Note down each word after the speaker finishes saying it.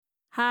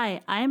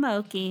Hi, I'm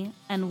Oki,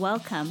 and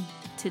welcome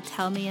to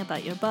Tell Me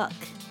About Your Book.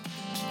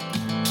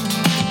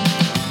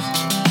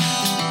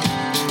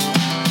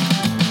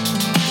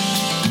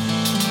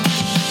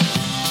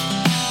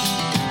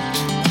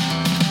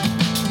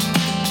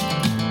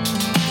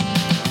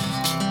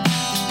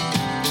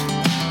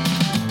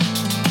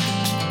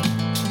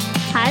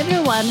 Hi,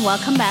 everyone.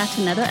 Welcome back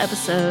to another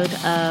episode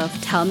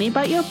of Tell Me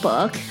About Your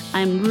Book.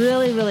 I'm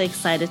really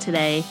excited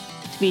today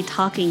to be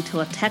talking to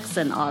a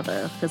Texan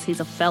author because he's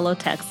a fellow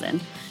Texan.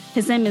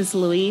 His name is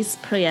Luis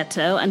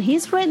Prieto, and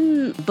he's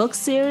written book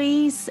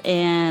series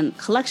and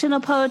collection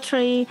of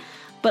poetry,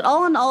 but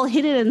all in all,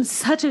 he did it in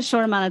such a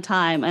short amount of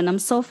time, and I'm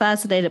so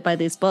fascinated by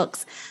these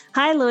books.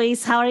 Hi,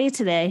 Luis. How are you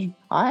today?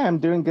 Hi, I'm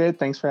doing good.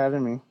 Thanks for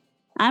having me.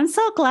 I'm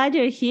so glad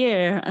you're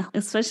here,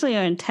 especially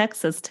you're in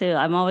Texas, too.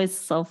 I'm always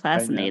so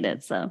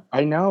fascinated.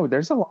 I know.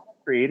 There's a lot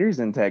of creators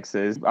in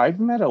Texas. I've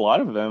met a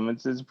lot of them.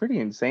 It's pretty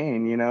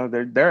insane. You know,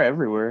 they're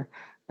everywhere.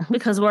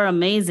 Because we're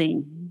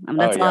amazing.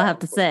 That's all I have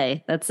to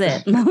say. That's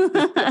it.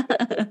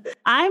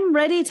 I'm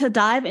ready to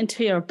dive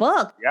into your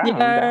book.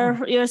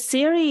 Yeah, Your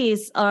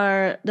series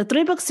the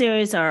 3-book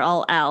series are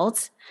all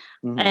out.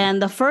 Mm-hmm. And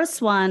the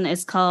first one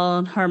is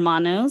called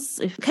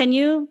Hermanos. Can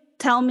you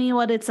tell me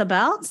what it's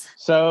about?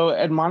 So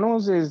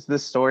Hermanos is the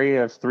story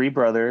of 3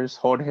 brothers,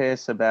 Jorge,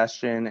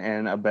 Sebastian,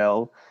 and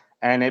Abel.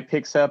 And it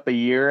picks up a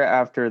year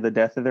after the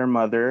death of their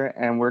mother.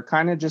 And we're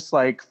kind of just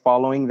like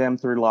following them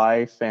through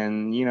life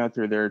and, you know,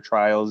 through their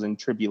trials and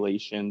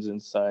tribulations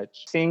and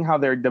such, seeing how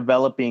they're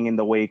developing in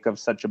the wake of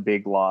such a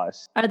big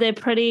loss. Are they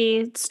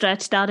pretty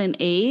stretched out in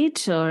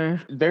age, or?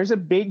 There's a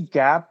big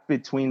gap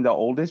between the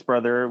oldest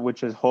brother,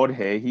 which is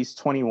Jorge. He's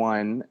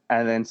 21.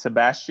 And then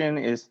Sebastian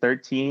is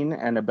 13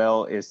 and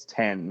Abel is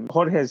 10.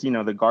 Jorge is, you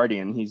know, the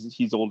guardian.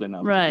 He's old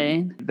enough.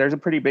 Right. There's a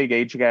pretty big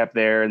age gap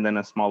there, and then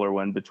a smaller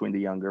one between the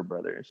younger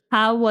brothers.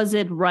 How was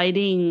it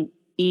writing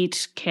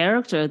each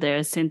character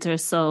there, since they're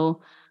so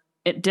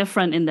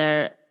different in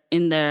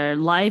their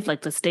life,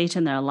 like the stage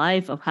in their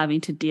life of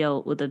having to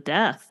deal with the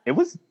death? It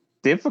was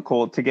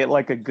difficult to get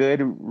like a good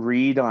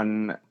read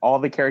on all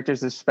the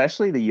characters,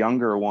 especially the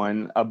younger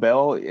one,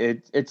 Abel.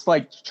 It's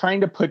like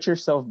trying to put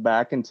yourself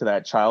back into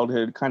that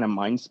childhood kind of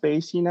mind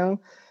space, you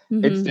know?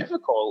 Mm-hmm. It's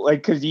difficult, like,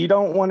 because you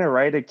don't want to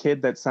write a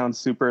kid that sounds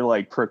super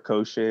like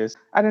precocious.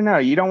 I don't know.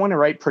 You don't want to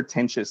write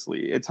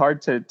pretentiously. It's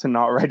hard to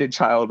not write a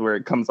child where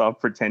it comes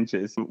off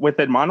pretentious. With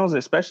Hermanos,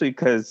 especially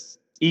because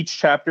each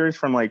chapter is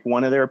from like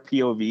one of their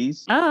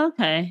POVs. Oh,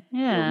 okay.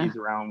 Yeah. POVs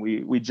around.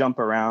 We jump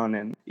around,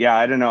 and yeah,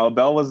 I don't know.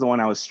 Abel was the one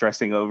I was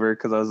stressing over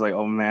because I was like,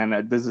 oh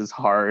man, this is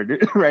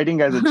hard. Writing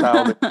as a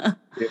child is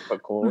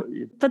difficult.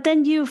 But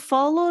then you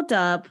followed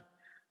up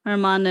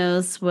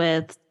Hermanos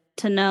with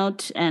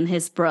Tenoch and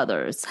his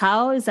brothers.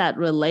 How is that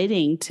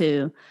relating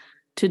to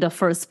the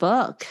first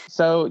book?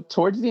 So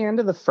towards the end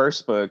of the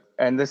first book,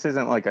 and this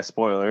isn't like a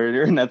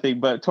spoiler or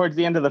nothing, but towards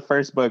the end of the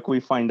first book,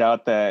 we find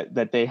out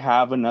that they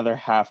have another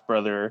half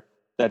brother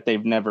that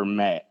they've never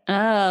met.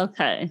 Oh,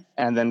 okay.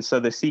 And then so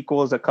the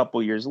sequel is a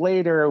couple years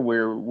later.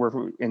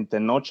 We're in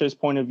Tenoch's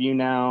point of view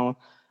now.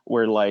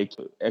 We're like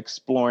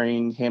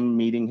exploring him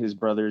meeting his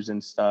brothers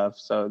and stuff.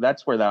 So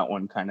that's where that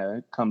one kind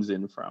of comes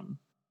in from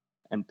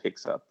and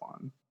picks up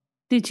on.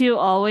 Did you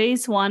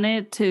always want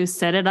it to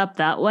set it up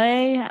that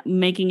way,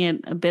 making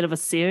it a bit of a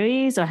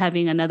series or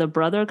having another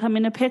brother come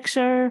in a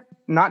picture?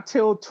 Not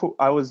till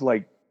I was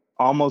like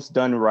almost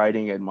done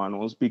writing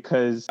Hermanos,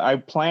 because I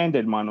planned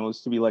Hermanos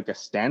to be like a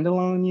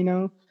standalone, you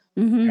know?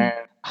 Mm-hmm.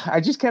 And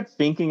I just kept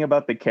thinking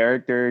about the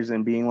characters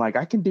and being like,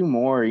 I can do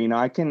more, you know,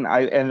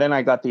 and then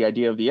I got the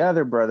idea of the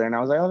other brother and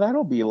I was like, oh,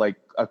 that'll be like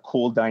a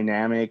cool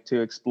dynamic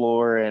to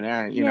explore.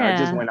 And, you know, it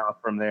just went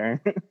off from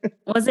there.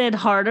 Was it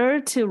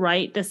harder to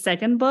write the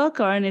second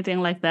book or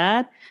anything like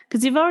that?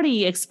 Because you've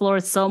already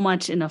explored so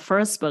much in the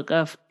first book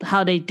of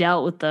how they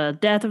dealt with the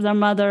death of their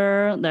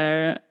mother,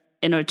 their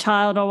inner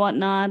child or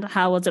whatnot.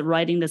 How was it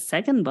writing the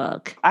second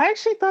book? I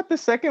actually thought the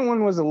second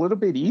one was a little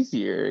bit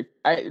easier.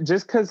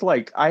 Just because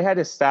like I had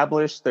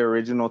established the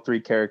original 3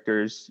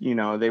 characters, you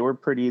know, they were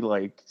pretty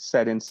like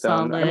set in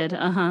stone. Solid.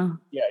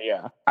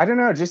 Yeah. I don't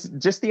know,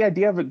 just the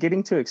idea of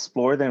getting to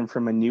explore them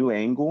from a new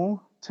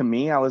angle. To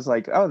me, I was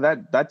like, oh,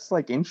 that's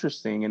like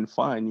interesting and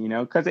fun, you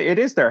know, because it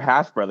is their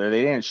half brother.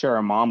 They didn't share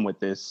a mom with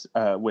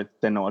with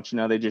Tenoch, you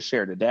know, they just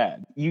shared a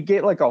dad. You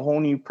get like a whole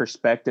new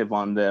perspective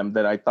on them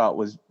that I thought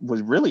was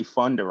really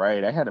fun to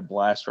write. I had a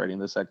blast writing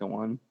the second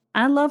one.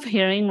 I love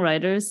hearing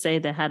writers say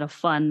they had a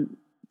fun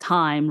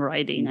time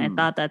writing. Mm-hmm. I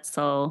thought that's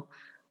so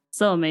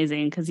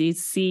amazing because you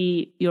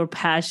see your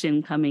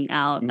passion coming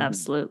out. Mm-hmm.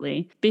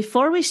 Absolutely.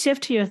 Before we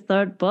shift to your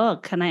third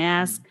book, can I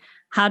ask,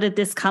 how did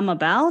this come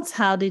about?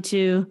 How did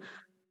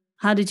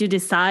you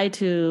decide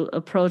to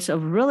approach a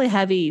really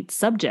heavy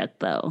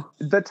subject, though?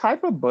 The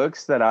type of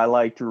books that I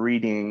liked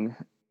reading,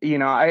 you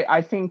know,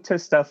 I think to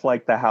stuff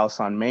like The House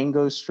on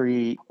Mango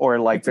Street, or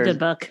like it's a good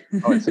book.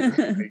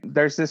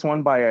 There's this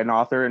one by an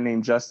author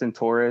named Justin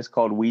Torres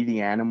called We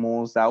the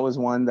Animals. That was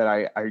one that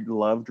I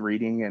loved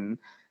reading, and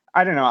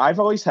I don't know. I've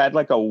always had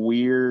like a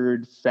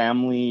weird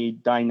family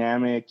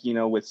dynamic,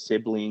 with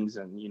siblings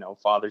and,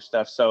 father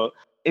stuff. So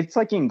it's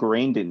like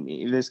ingrained in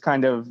me, this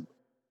kind of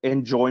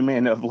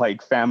enjoyment of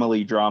like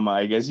family drama,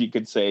 I guess you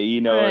could say,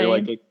 or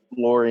like Right.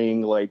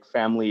 exploring like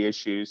family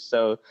issues.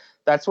 So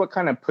that's what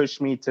kind of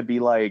pushed me to be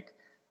like,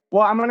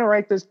 well, I'm going to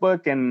write this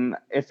book. And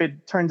if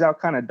it turns out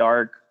kind of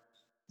dark,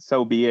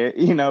 so be it,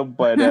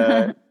 but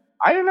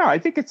I don't know. I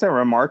think it's a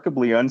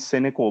remarkably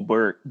uncynical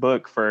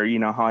book for,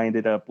 how I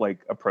ended up like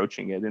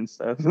approaching it and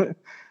stuff.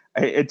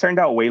 It turned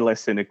out way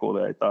less cynical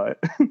than I thought.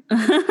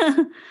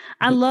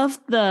 I love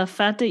the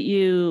fact that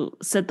you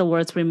said the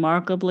words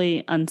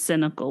remarkably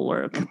uncynical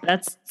work.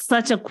 That's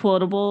such a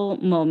quotable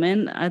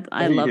moment.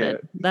 I love Yeah.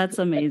 it. That's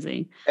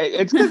amazing.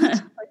 It's because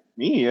it's like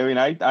me. I mean,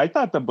 I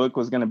thought the book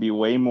was going to be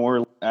way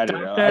more, I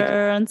don't know.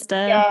 Darker and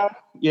stuff.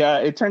 Yeah,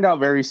 it turned out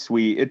very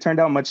sweet. It turned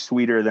out much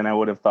sweeter than I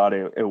would have thought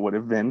it would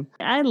have been.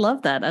 I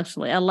love that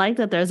actually. I like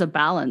that there's a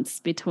balance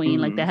between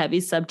like the Mhm. heavy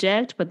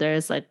subject, but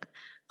there's like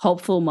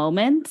hopeful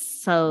moments.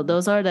 So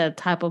those are the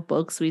type of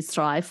books we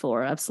strive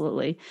for,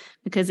 absolutely,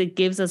 because it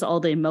gives us all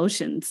the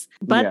emotions.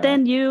 But Yeah.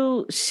 then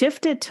you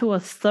shifted to a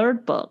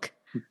third book.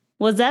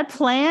 Was that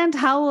planned?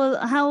 How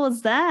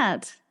was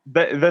that?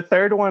 The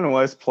third one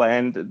was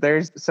planned.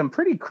 There's some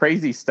pretty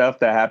crazy stuff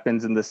that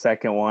happens in the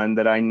second one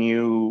that I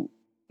knew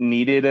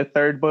needed a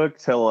third book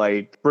to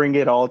like bring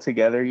it all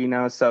together,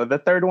 So the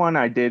third one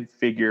I did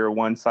figure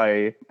once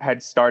I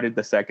had started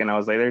the second, I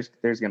was like,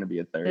 there's gonna be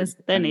a third.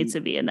 There needs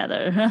And to be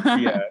another.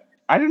 yeah.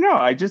 I don't know.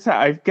 I guess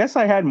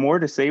I had more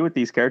to say with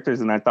these characters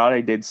than I thought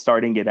I did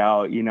starting it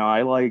out.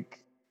 I like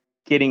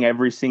getting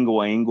every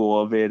single angle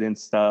of it and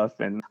stuff.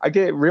 And I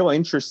get real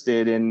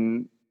interested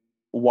in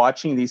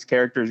watching these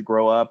characters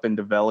grow up and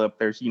develop.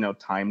 There's,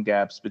 time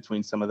gaps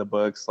between some of the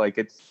books. Like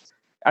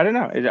I don't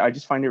know. I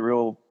just find it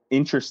real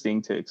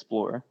interesting to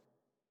explore.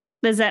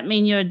 Does that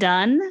mean you're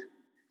done?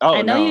 I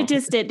Oh, know you no.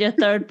 just did your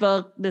third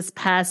book this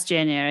past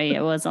January.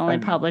 It was I only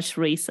know. published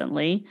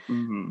recently,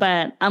 Mm-hmm.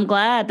 but I'm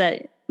glad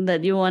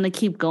that you want to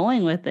keep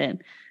going with it.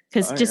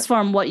 Because Oh, just yeah.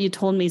 from what you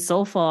told me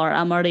so far,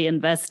 I'm already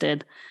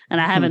invested and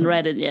I haven't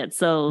read it yet.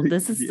 So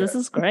this Yeah.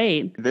 is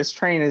great. This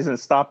train isn't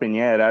stopping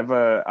yet.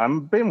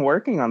 I've been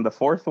working on the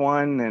fourth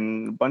one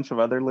and a bunch of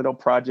other little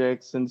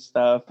projects and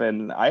stuff,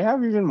 and I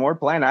have even more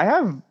planned.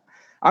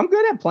 I'm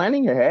good at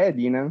planning ahead,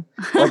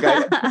 Like I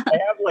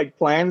have like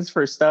plans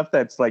for stuff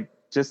that's like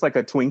just like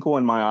a twinkle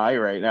in my eye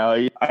right now.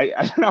 I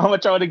don't know how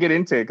much I want to get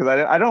into it because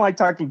I don't like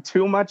talking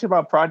too much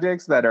about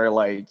projects that are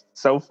like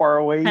so far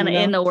away, Kind of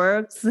in the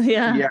works.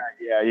 Yeah.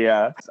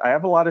 Yeah. I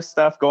have a lot of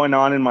stuff going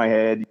on in my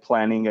head,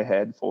 planning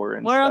ahead for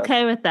and We're stuff.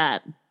 okay with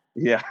that.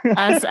 Yeah.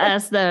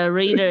 As the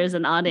readers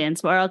and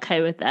audience, we're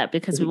okay with that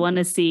because we want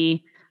to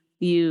see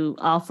you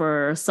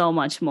offer so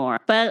much more.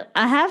 But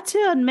I have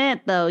to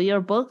admit, though,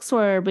 your books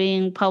were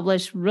being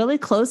published really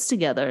close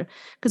together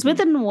because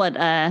within what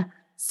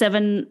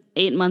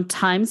 7-8 month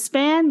time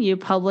span, you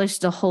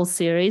published the whole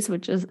series,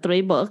 which is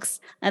 3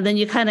 books, and then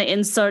you kind of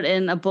insert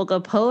in a book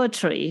of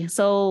poetry.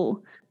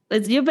 So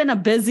you've been a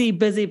busy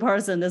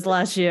person this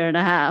last year and a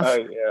Oh half.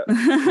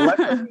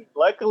 yeah.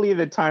 Luckily,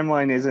 the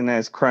timeline isn't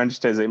as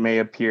crunched as it may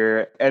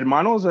appear.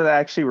 Hermanos was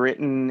actually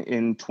written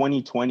in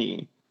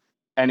 2020,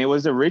 and it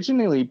was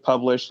originally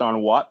published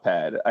on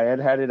Wattpad. I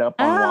had it up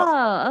on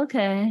Wattpad Oh,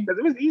 okay. because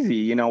it was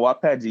easy.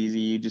 Wattpad's easy.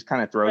 You just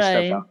kind of throw stuff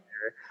Right. out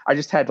there. I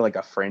just had like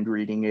a friend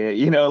reading it.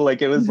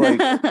 Like it was like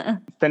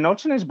the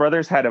Nochenes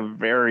brothers had a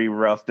very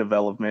rough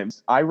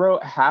development. I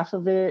wrote half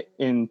of it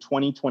in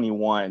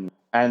 2021.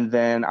 And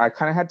then I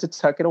kind of had to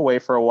tuck it away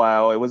for a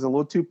while. It was a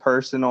little too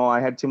personal.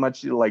 I had too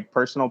much like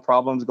personal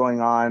problems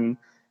going on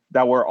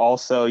that were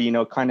also,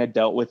 kind of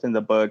dealt with in the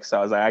book. So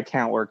I was like, I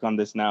can't work on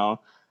this now.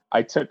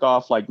 I took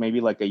off like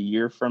maybe like a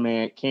year from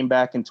it, came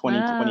back in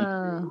 2022,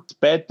 Oh,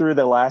 sped through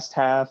the last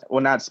half.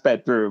 Well, not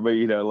sped through, but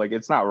like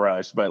it's not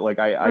rushed, but like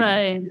I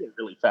right. did it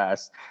really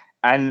fast.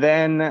 And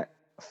then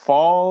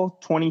fall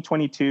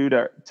 2022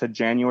 to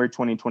January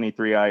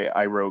 2023,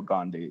 I wrote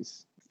Gone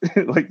Days.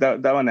 Like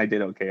that one I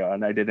did okay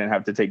on. I didn't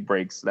have to take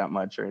breaks that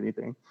much or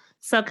anything.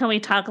 So can we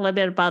talk a little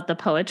bit about the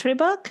poetry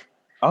book?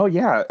 Oh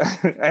yeah.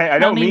 I Tell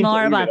don't me mean to more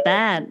leave it about off.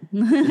 that.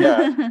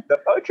 Yeah. The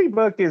poetry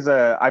book is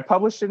I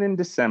published it in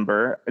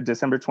December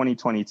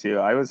 2022.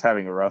 I was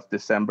having a rough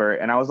December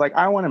and I was like,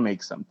 I want to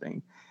make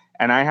something.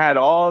 And I had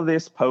all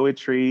this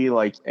poetry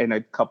like in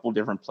a couple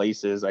different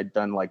places. I'd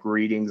done like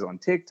readings on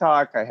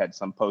TikTok. I had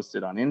some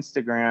posted on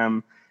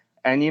Instagram.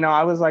 And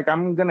I was like,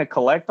 I'm gonna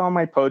collect all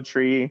my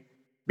poetry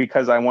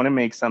because I want to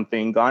make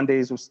something. Gone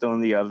Days was still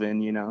in the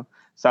oven.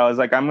 So I was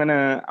like, I'm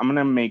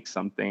gonna make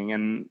something,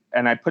 and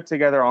I put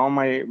together all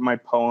my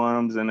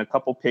poems and a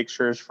couple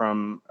pictures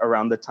from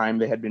around the time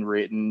they had been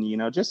written.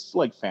 Just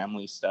like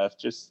family stuff.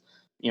 Just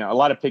a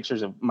lot of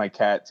pictures of my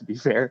cat, to be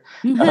fair.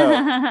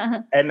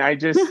 And I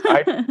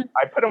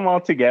put them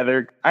all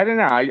together. I don't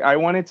know. I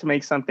wanted to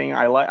make something.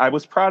 I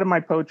was proud of my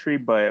poetry,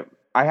 but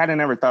I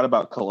hadn't ever thought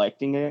about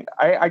collecting it.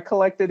 I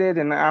collected it,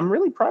 and I'm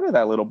really proud of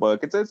that little book.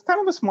 It's kind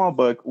of a small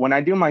book. When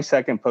I do my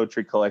second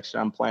poetry collection,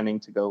 I'm planning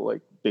to go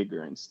like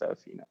bigger and stuff.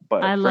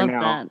 But I for love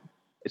now, that.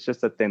 It's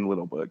just a thin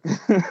little book.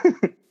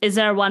 Is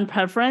there one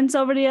preference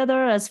over the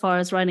other as far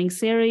as writing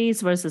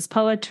series versus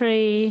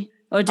poetry?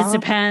 Or it just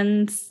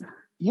depends?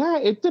 Yeah,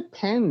 it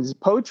depends.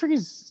 Poetry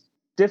is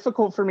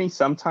difficult for me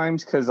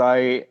sometimes because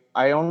I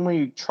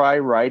only try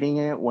writing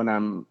it when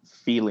I'm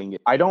feeling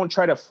it. I don't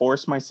try to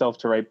force myself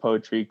to write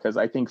poetry because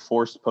I think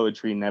forced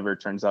poetry never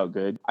turns out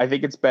good. I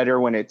think it's better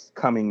when it's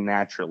coming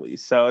naturally.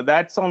 So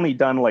that's only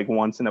done like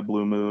once in a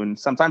blue moon.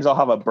 Sometimes I'll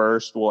have a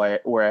burst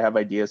where I have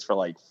ideas for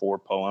like 4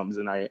 poems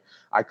and I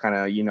kind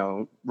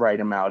of, write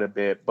them out a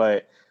bit.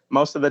 But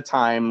most of the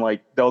time,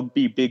 like there'll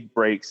be big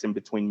breaks in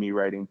between me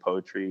writing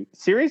poetry.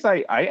 Series,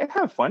 I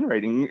have fun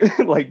writing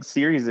like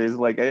series is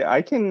like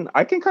I can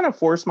kind of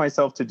force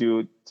myself to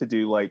do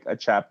like a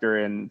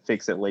chapter and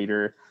fix it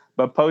later.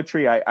 But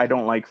poetry, I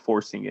don't like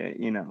forcing it,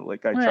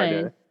 like I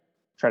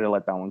try to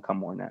let that one come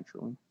more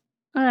naturally.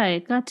 All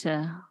right,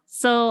 gotcha.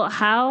 So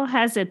how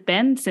has it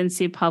been since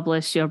you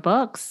published your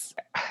books?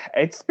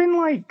 It's been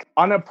like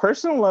on a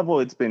personal level,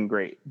 it's been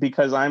great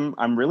because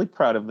I'm really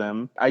proud of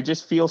them. I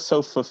just feel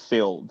so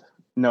fulfilled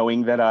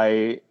knowing that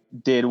I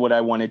did what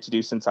I wanted to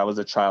do since I was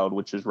a child,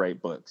 which is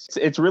write books.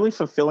 It's really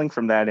fulfilling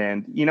from that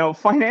end.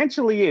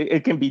 Financially,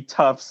 it can be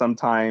tough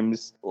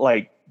sometimes,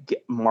 like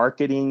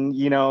marketing,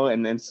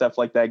 and stuff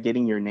like that,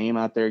 getting your name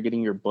out there,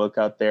 getting your book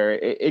out there.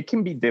 It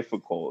can be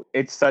difficult.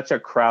 It's such a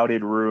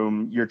crowded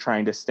room. You're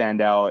trying to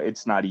stand out.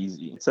 It's not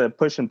easy. It's a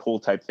push and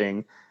pull type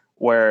thing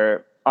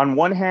where on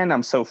one hand,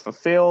 I'm so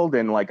fulfilled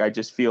and like I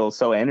just feel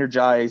so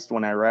energized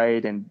when I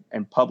write and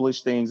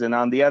publish things. And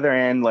on the other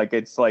end, like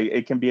it's like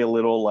it can be a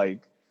little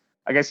like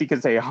I guess you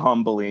could say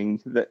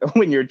humbling that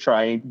when you're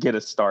trying to get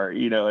a start,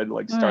 and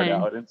like start Right.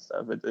 out and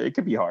stuff. It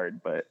could be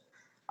hard, but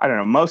I don't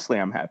know. Mostly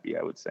I'm happy,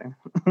 I would say.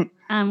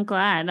 I'm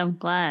glad. I'm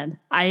glad.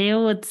 I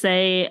would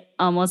say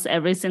almost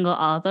every single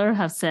author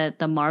have said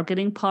the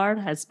marketing part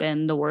has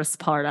been the worst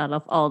part out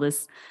of all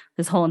this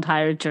whole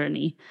entire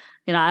journey.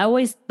 I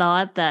always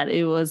thought that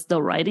it was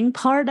the writing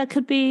part that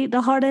could be the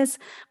hardest,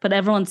 but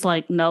everyone's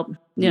like, nope.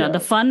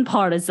 The fun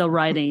part is the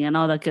writing and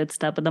all that good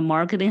stuff, but the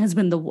marketing has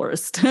been the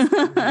worst.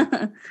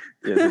 Yes,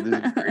 it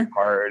is very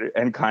hard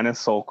and kind of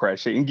soul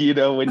crushing,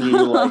 when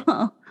you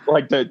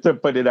like to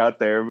put it out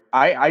there.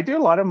 I do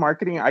a lot of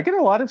marketing. I get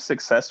a lot of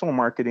successful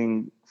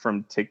marketing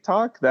from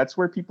TikTok. That's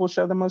where people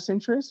show the most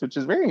interest, which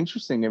is very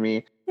interesting to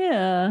me.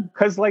 Yeah.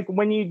 Because like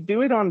when you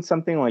do it on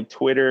something like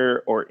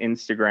Twitter or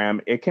Instagram,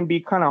 it can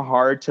be kind of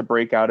hard to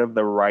break out of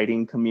the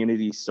writing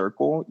community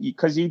circle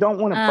because you don't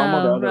want to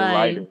promote to other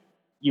writers.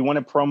 You want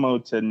to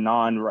promote to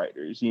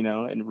non-writers,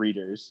 and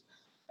readers.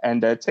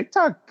 And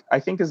TikTok, I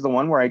think, is the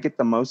one where I get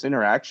the most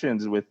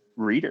interactions with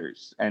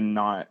readers and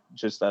not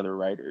just other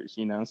writers,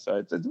 So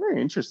it's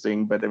very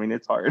interesting, but I mean,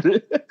 it's hard.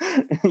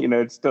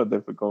 It's still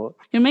difficult.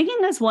 You're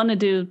making us want to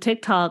do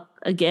TikTok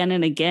again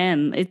and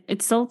again.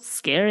 It's so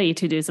scary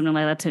to do something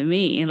like that to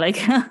me.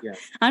 Like,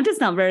 I'm just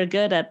not very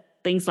good at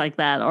things like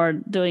that or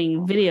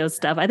doing video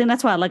stuff. I think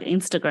that's why I like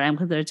Instagram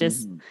because they're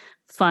just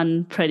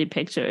fun, pretty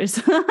pictures.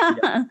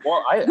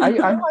 Well, I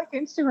like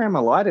Instagram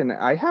a lot, and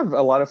I have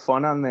a lot of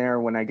fun on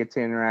there when I get to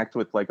interact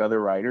with like other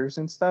writers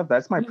and stuff.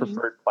 That's my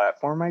preferred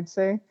platform, I'd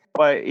say.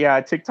 But yeah,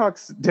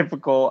 TikTok's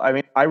difficult. I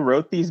mean, I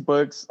wrote these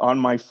books on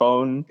my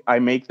phone. I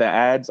make the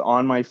ads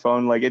on my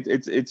phone. Like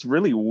it's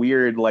really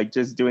weird, like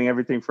just doing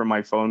everything from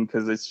my phone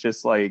because it's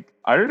just like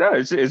I don't know.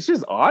 It's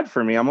just odd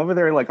for me. I'm over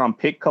there like on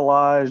Pic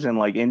Collage and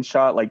like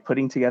InShot, like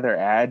putting together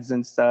ads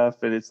and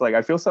stuff, and it's like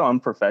I feel so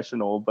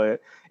unprofessional, but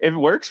it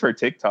works for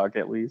TikTok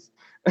at least.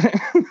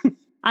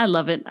 I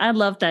love it. I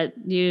love that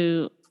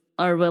you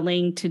are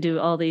willing to do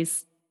all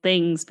these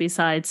things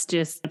besides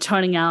just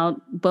churning out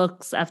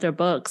books after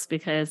books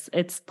because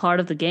it's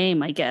part of the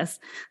game, I guess.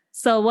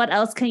 So what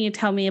else can you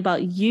tell me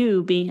about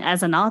you being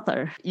as an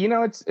author?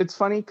 It's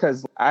funny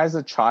because as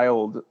a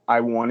child, I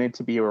wanted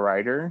to be a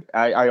writer.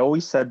 I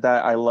always said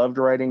that I loved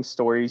writing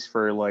stories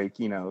for like,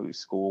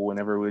 school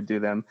whenever we would do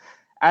them.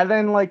 And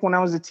then like when I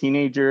was a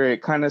teenager,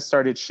 it kind of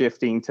started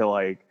shifting to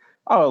like,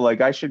 oh,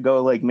 like I should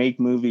go like make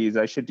movies.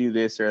 I should do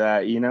this or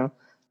that,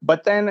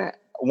 But then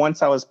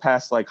once I was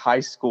past like high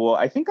school,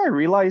 I think I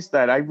realized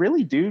that I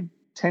really do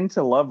tend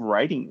to love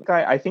writing.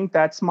 I think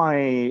that's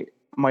my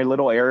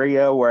little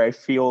area where I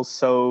feel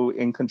so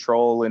in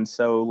control and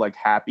so like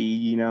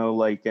happy,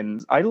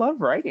 and I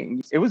love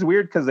writing. It was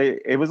weird because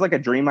it was like a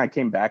dream I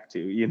came back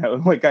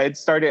to, like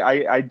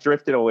I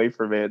drifted away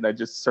from it and I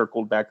just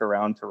circled back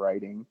around to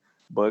writing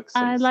books.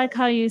 I like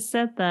how you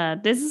said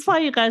that. This is why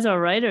you guys are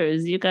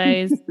writers. You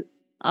guys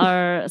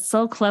are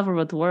so clever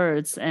with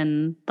words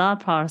and thought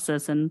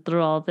process and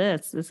through all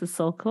this. This is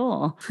so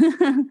cool.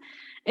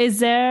 Is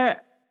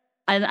there,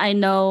 I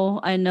know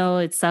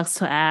it sucks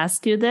to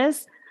ask you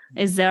this.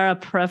 Is there a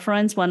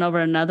preference one over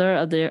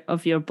another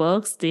of your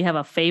books? Do you have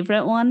a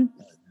favorite one?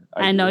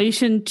 I know you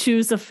shouldn't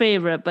choose a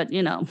favorite, but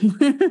you know. Oh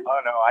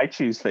no, I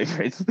choose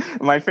favorites.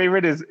 My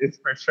favorite is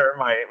for sure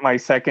my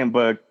second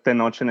book, The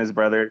Noche and His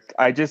Brother.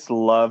 I just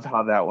love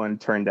how that one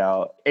turned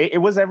out.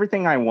 It was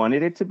everything I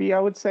wanted it to be, I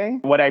would say.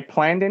 What I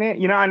planned in it,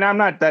 you know, and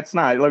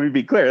let me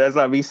be clear, that's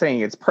not me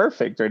saying it's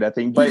perfect or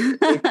nothing, but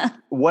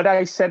what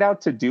I set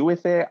out to do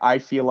with it, I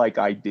feel like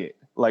I did.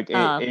 Like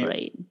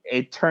Great.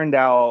 It turned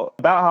out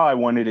about how I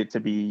wanted it to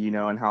be, you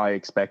know, and how I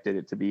expected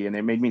it to be. And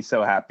it made me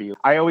so happy.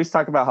 I always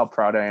talk about how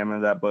proud I am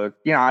of that book.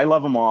 You know, I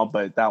love them all,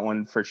 but that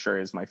one for sure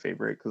is my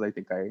favorite because I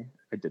think I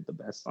did the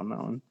best on that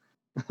one.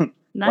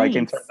 Nice. Like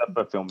in terms of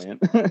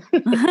fulfillment.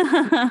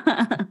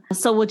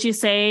 So would you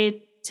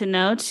say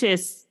Tenoch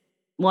is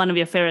one of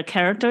your favorite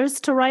characters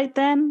to write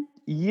then?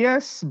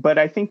 Yes, but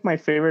I think my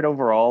favorite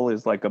overall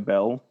is like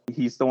Abel.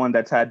 He's the one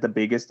that's had the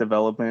biggest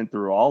development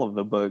through all of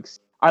the books.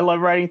 I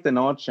love writing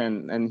Tenoch,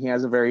 and he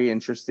has a very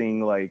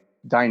interesting like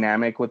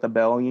dynamic with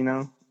Abel, you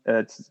know.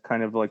 It's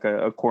kind of like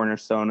a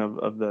cornerstone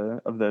of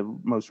the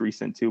most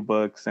recent two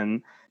books.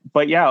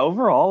 But yeah,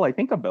 overall, I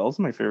think Abel's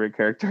my favorite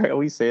character. I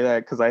always say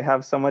that because I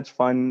have so much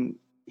fun.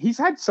 He's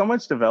had so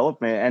much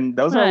development, and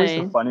those are always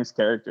the funnest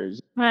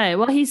characters. Right.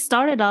 Well, he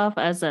started off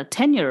as a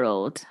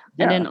 10-year-old,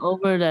 and then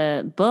over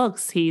the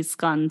books, he's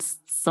gotten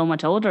so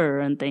much older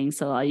and things.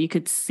 So you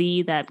could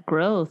see that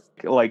growth.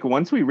 Like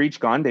once we reach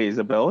Gone Days,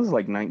 Abel is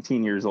like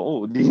 19 years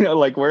old. You know,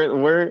 like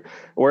we're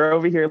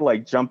over here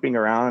like jumping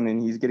around,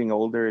 and he's getting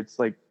older. It's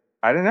like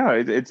I don't know.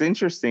 It's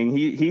interesting.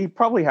 He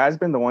probably has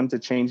been the one to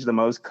change the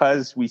most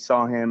because we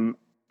saw him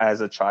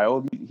as a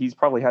child. He's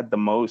probably had the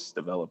most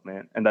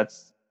development, and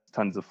that's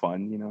tons of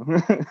fun, you know,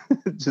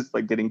 just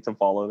like getting to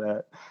follow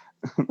that.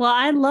 Well,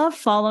 I love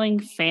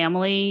following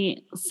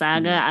family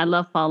saga. I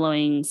love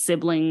following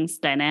siblings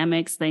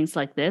dynamics, things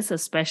like this,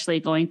 especially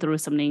going through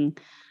something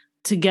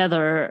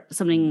together,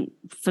 something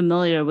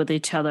familiar with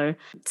each other.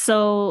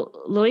 So,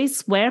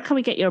 Luis, where can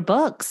we get your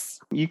books?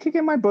 You could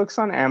get my books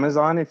on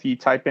Amazon if you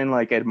type in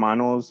like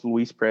Hermanos,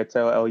 Luis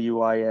Prieto,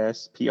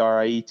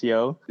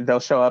 LuisPrieto. They'll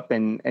show up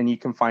and you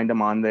can find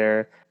them on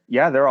there.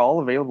 Yeah, they're all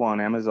available on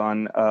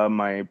Amazon.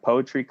 My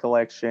poetry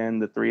collection,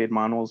 the 3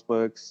 Hermanos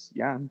books.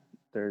 Yeah,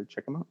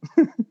 check them out.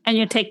 And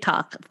your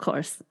TikTok, of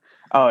course.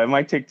 Oh, and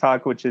my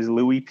TikTok, which is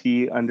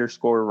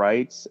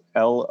louisp_writes,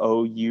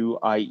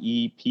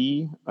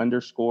 LOUIEP_ and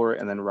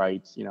then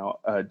writes, you know,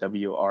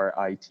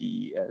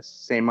 WRITES.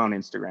 Same on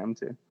Instagram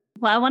too.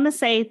 Well, I want to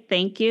say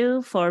thank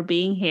you for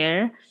being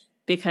here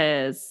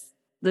because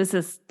this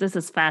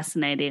is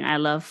fascinating. I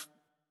love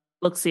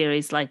book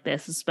series like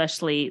this,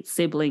 especially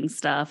sibling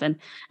stuff and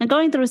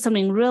going through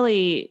something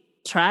really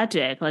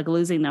tragic, like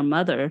losing their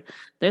mother.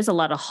 There's a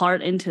lot of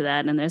heart into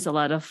that, and there's a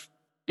lot of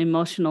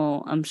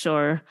emotional, I'm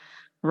sure,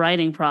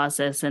 writing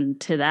process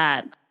into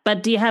that.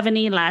 But do you have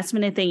any last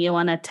minute thing you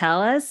want to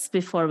tell us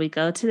before we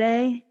go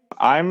today?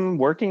 I'm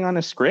working on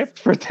a script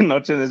for The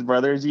Noche and His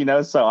Brothers, you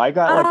know, so I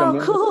got like a million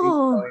things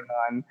going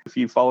on. If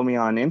you follow me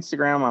on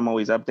Instagram, I'm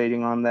always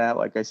updating on that.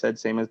 Like I said,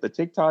 same as the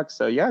TikTok.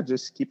 So yeah,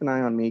 just keep an eye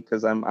on me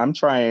because I'm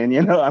trying,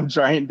 you know, I'm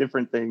trying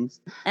different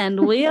things.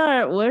 And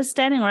we're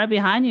standing right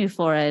behind you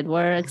for it.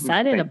 We're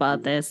excited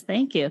about this.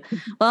 Thank you.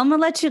 Well, I'm gonna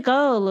let you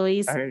go,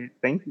 Luis. All right,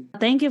 thank you.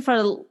 Thank you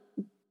for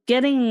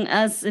getting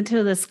us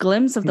into this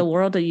glimpse of the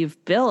world that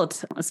you've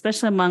built,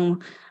 especially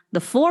among the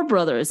 4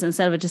 brothers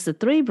instead of just the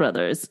 3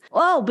 brothers.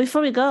 Oh,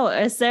 before we go,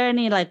 is there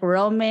any like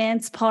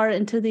romance part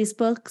into these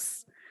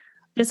books?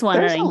 Just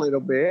wondering. There's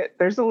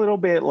a little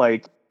bit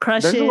like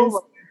crushes.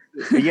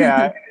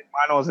 Yeah,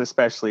 Hermanos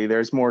especially.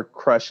 There's more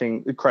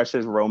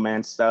crushes,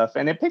 romance stuff,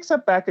 and it picks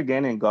up back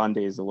again in Gone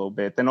Days a little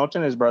bit. The Noche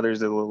and His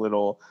Brothers is a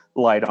little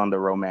light on the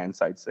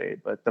romance, I'd say,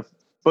 but the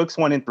books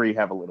 1 and 3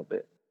 have a little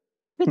bit.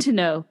 Good to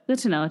know.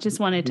 Just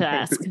wanted to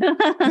ask.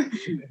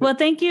 Well,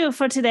 thank you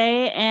for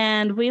today.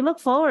 And we look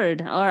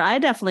forward, or I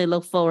definitely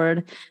look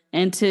forward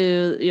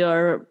into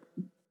your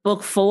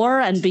book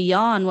 4 and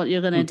beyond, what you're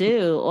going to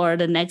do, or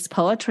the next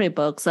poetry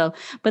book.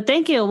 But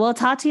thank you. We'll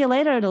talk to you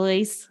later,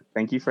 Luis.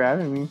 Thank you for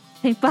having me.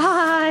 Okay,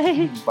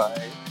 bye.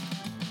 Bye.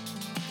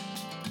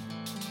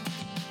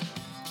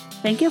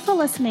 Thank you for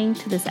listening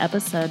to this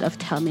episode of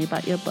Tell Me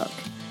About Your Book.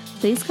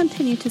 Please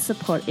continue to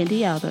support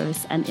indie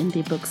authors and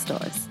indie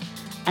bookstores.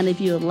 And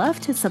if you would love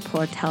to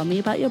support Tell Me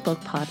About Your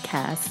Book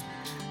podcast,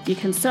 you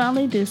can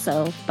certainly do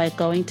so by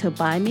going to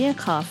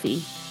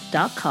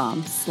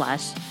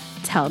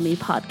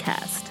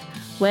buymeacoffee.com/tellmepodcast,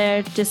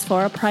 where just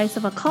for a price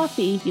of a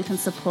coffee, you can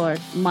support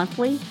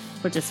monthly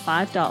for just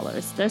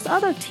 $5. There's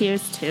other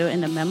tiers too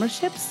in the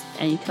memberships,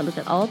 and you can look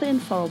at all the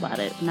info about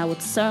it, and I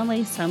would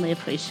certainly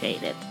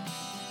appreciate it.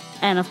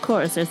 And of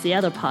course, there's the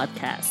other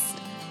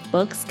podcast,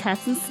 Books,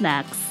 Cats, and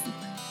Snacks,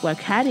 where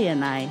Caddy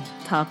and I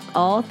talk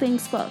all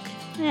things book.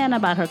 And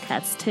about her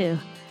cats, too.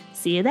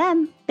 See you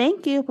then.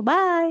 Thank you.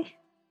 Bye-bye.